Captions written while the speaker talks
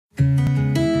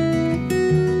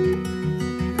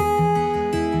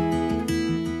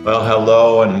Well,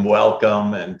 hello and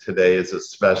welcome. And today is a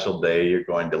special day. You're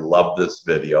going to love this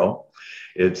video.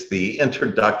 It's the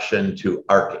introduction to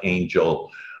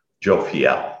Archangel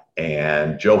Jophiel.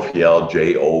 And Jophiel,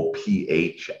 Jophiel,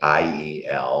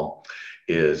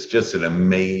 is just an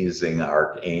amazing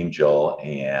archangel.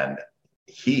 And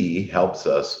he helps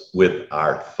us with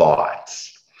our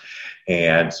thoughts.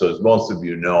 And so, as most of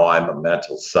you know, I'm a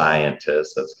mental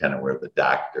scientist. That's kind of where the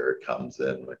doctor comes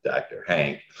in with Dr.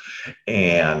 Hank.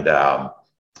 And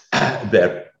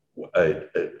that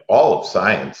all of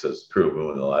science has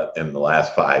proven in the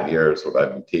last 5 years, what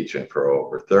I've been teaching for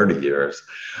over 30 years,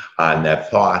 on that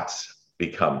thoughts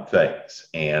become things.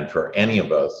 And for any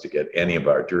of us to get any of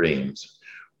our dreams,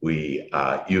 we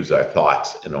use our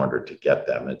thoughts in order to get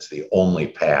them. It's the only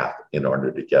path in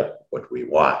order to get what we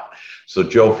want. So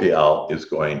Jophiel is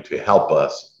going to help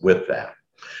us with that.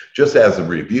 Just as a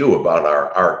review about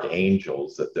our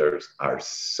archangels, that there's our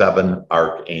 7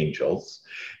 archangels,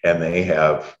 and they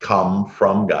have come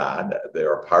from God.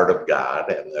 They're a part of God,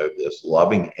 and they're this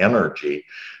loving energy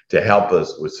to help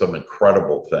us with some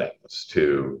incredible things,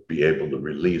 to be able to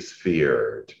release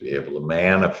fear, to be able to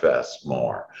manifest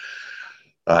more,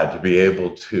 to be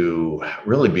able to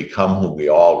really become who we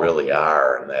all really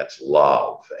are, and that's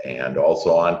love, and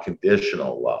also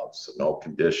unconditional love. So no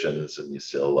conditions, and you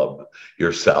still love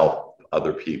yourself,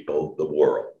 other people, the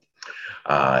world.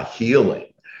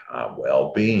 Healing,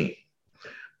 well-being,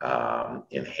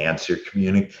 enhance your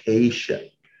communication,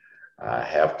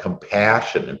 have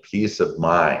compassion and peace of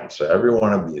mind. So every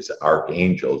one of these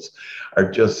archangels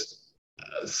are just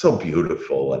so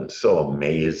beautiful and so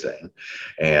amazing.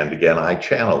 And again, I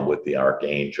channel with the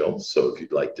archangels. So if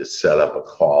you'd like to set up a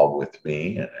call with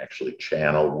me and actually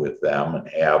channel with them and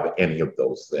have any of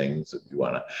those things, if you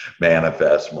want to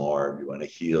manifest more, if you want to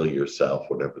heal yourself,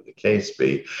 whatever the case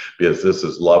be, because this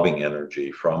is loving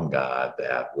energy from God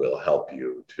that will help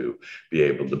you to be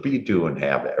able to be, do, and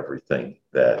have everything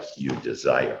that you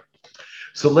desire.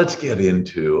 So let's get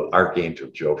into Archangel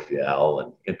Jophiel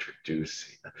and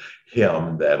introduce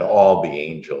him. That all the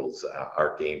angels,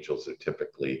 archangels, are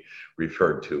typically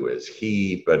referred to as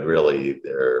he, but really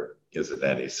there isn't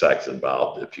any sex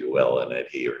involved, if you will, in it,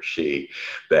 he or she.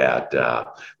 That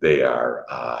they are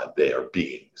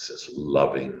beings, this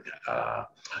loving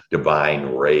divine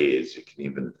rays. You can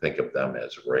even think of them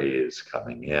as rays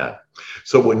coming in.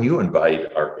 So when you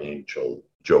invite Archangel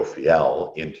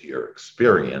Jophiel into your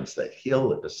experience, that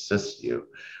he'll assist you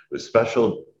with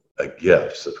special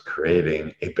gifts of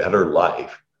creating a better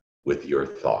life with your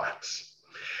thoughts.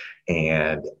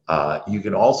 And you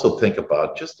can also think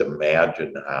about, just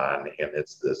imagine and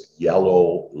it's this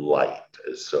yellow light.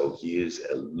 So he is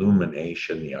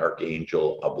illumination, the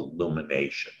archangel of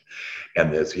illumination.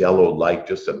 And this yellow light,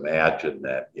 just imagine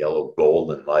that yellow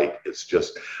golden light is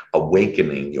just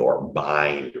awakening your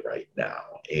mind right now.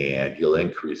 And you'll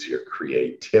increase your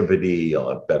creativity, you'll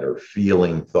have better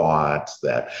feeling thoughts,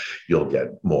 that you'll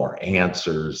get more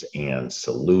answers and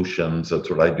solutions. That's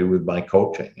what I do with my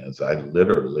coaching, is I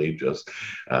literally just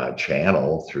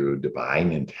channel through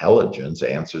divine intelligence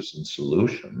answers and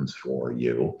solutions for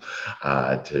you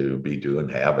to be, do,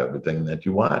 and have everything that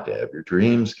you want, to have your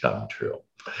dreams come true.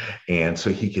 And so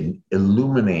he can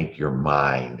illuminate your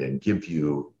mind and give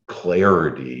you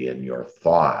clarity in your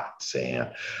thoughts, and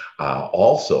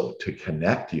also to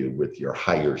connect you with your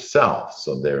higher self.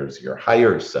 So there's your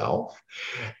higher self,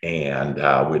 and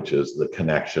which is the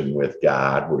connection with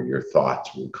God, where your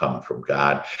thoughts will come from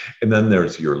God. And then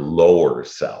there's your lower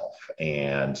self.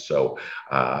 And so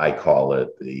I call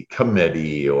it the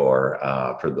committee, or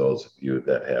for those of you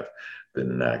that have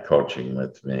been coaching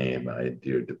with me, my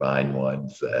dear divine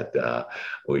ones, that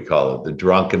we call it the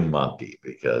drunken monkey,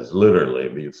 because literally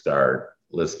if you start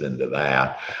listening to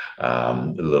that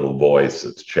the little voice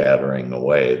that's chattering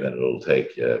away, then it'll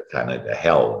take you kind of to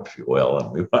hell, if you will,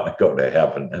 and we want to go to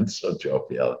heaven. And so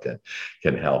Jophiel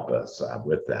can help us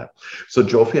with that. So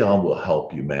Jophiel will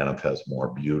help you manifest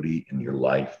more beauty in your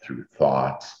life through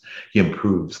thoughts. He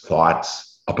improves thoughts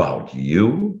about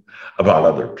you, about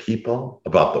other people,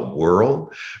 about the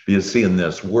world. Because see, in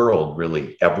this world,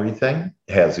 really everything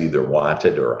has either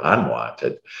wanted or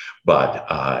unwanted, but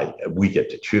we get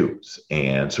to choose.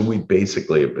 And so we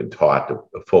basically have been taught to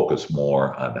focus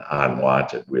more on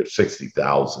unwanted. We have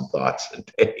 60,000 thoughts a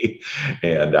day,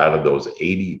 and out of those,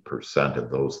 80% of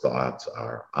those thoughts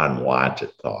are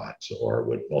unwanted thoughts, or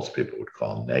what most people would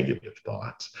call negative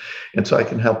thoughts. And so I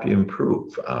can help you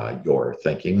improve your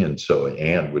thinking. And so,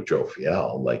 and with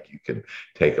Jophiel, like, you can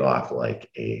take off like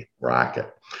a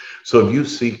rocket. So if you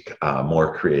seek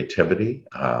more creativity,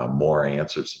 more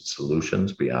answers and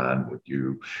solutions beyond what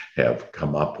you have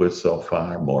come up with so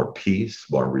far, more peace,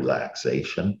 more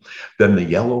relaxation, then the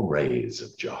yellow rays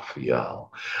of Jophiel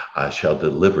shall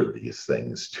deliver these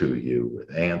things to you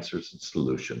with answers and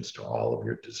solutions to all of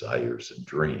your desires and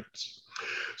dreams.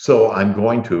 So I'm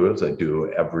going to, as I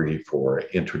do for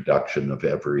introduction of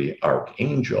every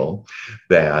archangel,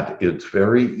 that it's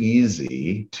very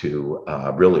easy to,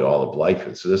 really all of life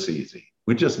is this easy.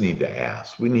 We just need to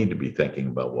ask. We need to be thinking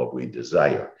about what we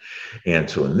desire. And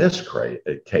so in this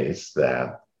case,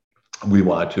 that we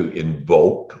want to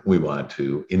invoke, we want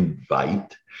to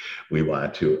invite, we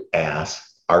want to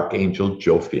ask Archangel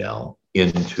Jophiel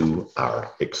into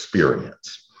our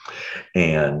experience.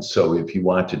 And so if you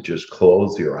want to just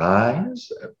close your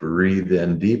eyes, breathe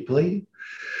in deeply,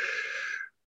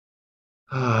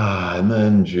 and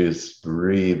then just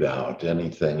breathe out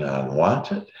anything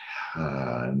unwanted.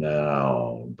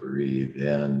 Now breathe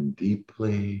in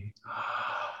deeply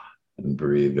and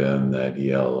breathe in that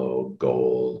yellow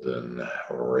golden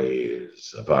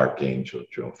rays of Archangel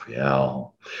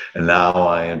Jophiel. And now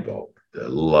I invoke the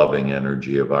loving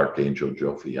energy of Archangel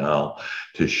Jophiel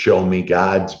to show me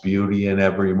God's beauty in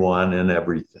everyone and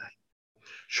everything.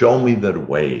 Show me the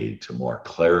way to more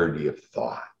clarity of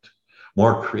thought,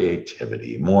 more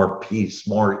creativity, more peace,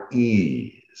 more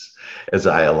ease as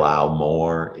I allow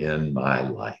more in my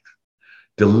life.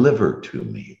 Deliver to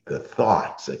me the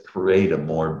thoughts that create a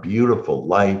more beautiful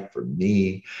life for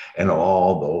me and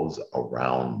all those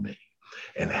around me.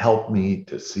 And help me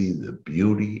to see the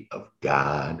beauty of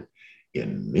God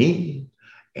in me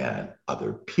and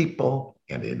other people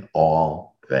and in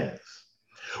all things.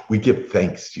 We give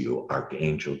thanks to you,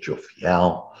 Archangel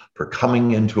Jophiel, for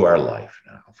coming into our life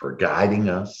now, for guiding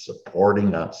us,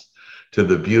 supporting us to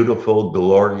the beautiful,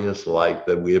 glorious life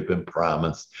that we have been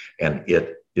promised, and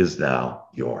it is now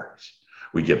yours.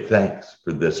 We give thanks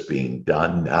for this being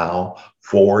done now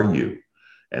for you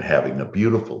and having a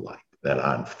beautiful life that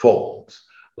unfolds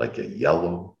like a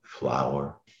yellow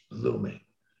flower blooming.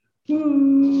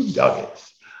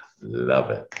 Nuggets. Love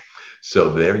it. So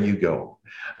there you go.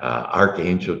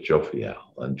 Archangel Jophiel.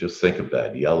 And just think of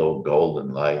that yellow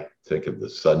golden light. Think of the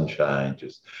sunshine,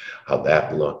 just how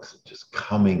that looks, just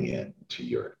coming into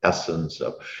your essence,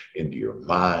 into your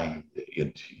mind,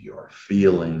 into your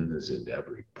feelings, into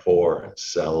every pore and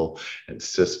cell and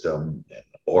system and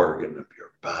organ of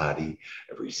your body,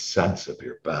 every sense of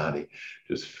your body.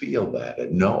 Just feel that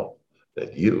and know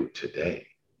that you today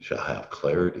shall have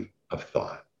clarity of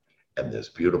thought and this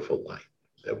beautiful light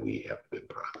that we have been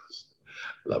promised.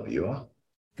 Love you all.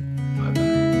 Bye-bye.